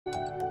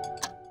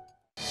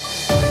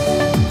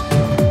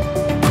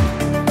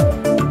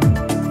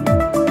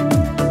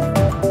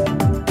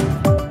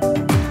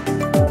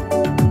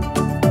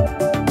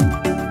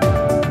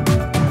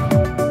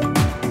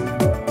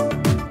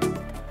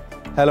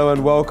Hello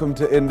and welcome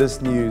to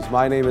Indus News.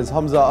 My name is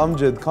Hamza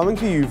Amjad, coming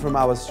to you from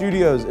our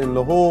studios in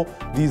Lahore.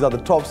 These are the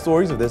top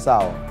stories of this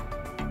hour.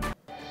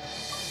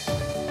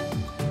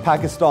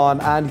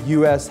 Pakistan and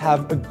US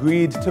have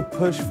agreed to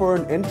push for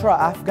an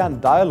intra-Afghan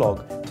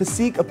dialogue to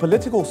seek a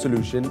political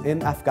solution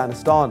in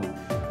Afghanistan.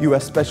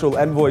 US Special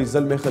Envoy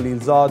Zalmi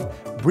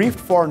Khalilzad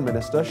briefed Foreign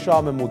Minister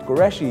Shah Mahmood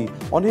Qureshi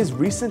on his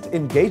recent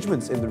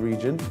engagements in the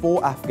region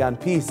for Afghan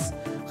peace.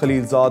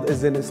 Khalilzad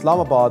is in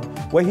Islamabad,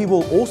 where he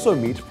will also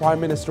meet Prime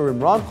Minister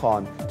Imran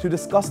Khan to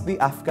discuss the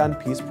Afghan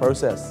peace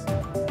process.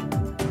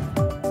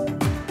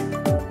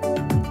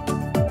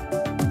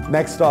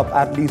 Next up,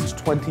 at least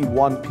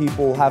 21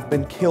 people have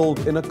been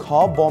killed in a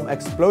car bomb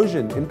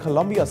explosion in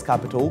Colombia's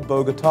capital,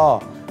 Bogota.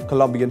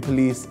 Colombian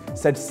police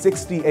said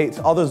 68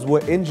 others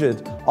were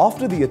injured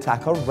after the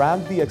attacker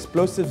rammed the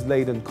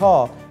explosives-laden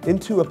car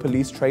into a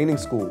police training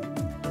school.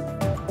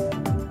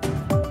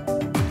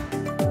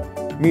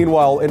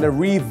 Meanwhile, in a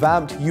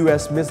revamped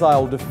US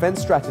missile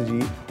defense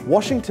strategy,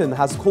 Washington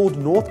has called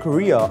North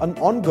Korea an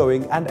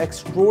ongoing and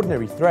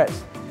extraordinary threat.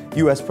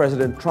 US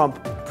President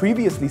Trump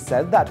previously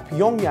said that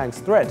Pyongyang's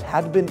threat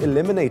had been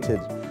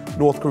eliminated.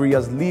 North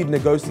Korea's lead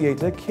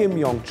negotiator Kim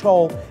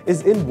Yong-chol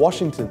is in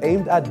Washington,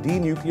 aimed at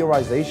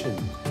denuclearization.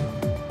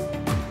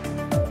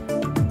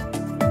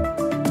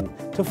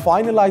 To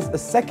finalize a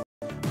second,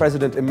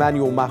 President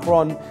Emmanuel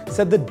Macron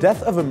said the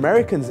death of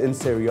Americans in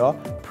Syria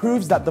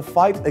proves that the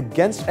fight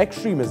against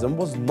extremism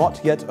was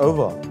not yet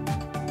over.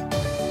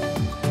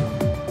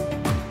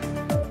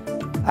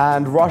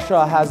 And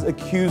Russia has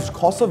accused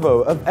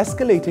Kosovo of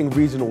escalating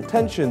regional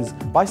tensions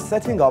by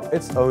setting up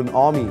its own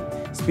army.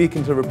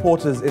 Speaking to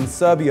reporters in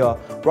Serbia,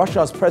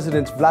 Russia's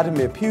President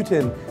Vladimir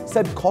Putin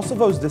said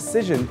Kosovo's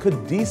decision could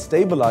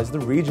destabilize the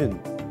region.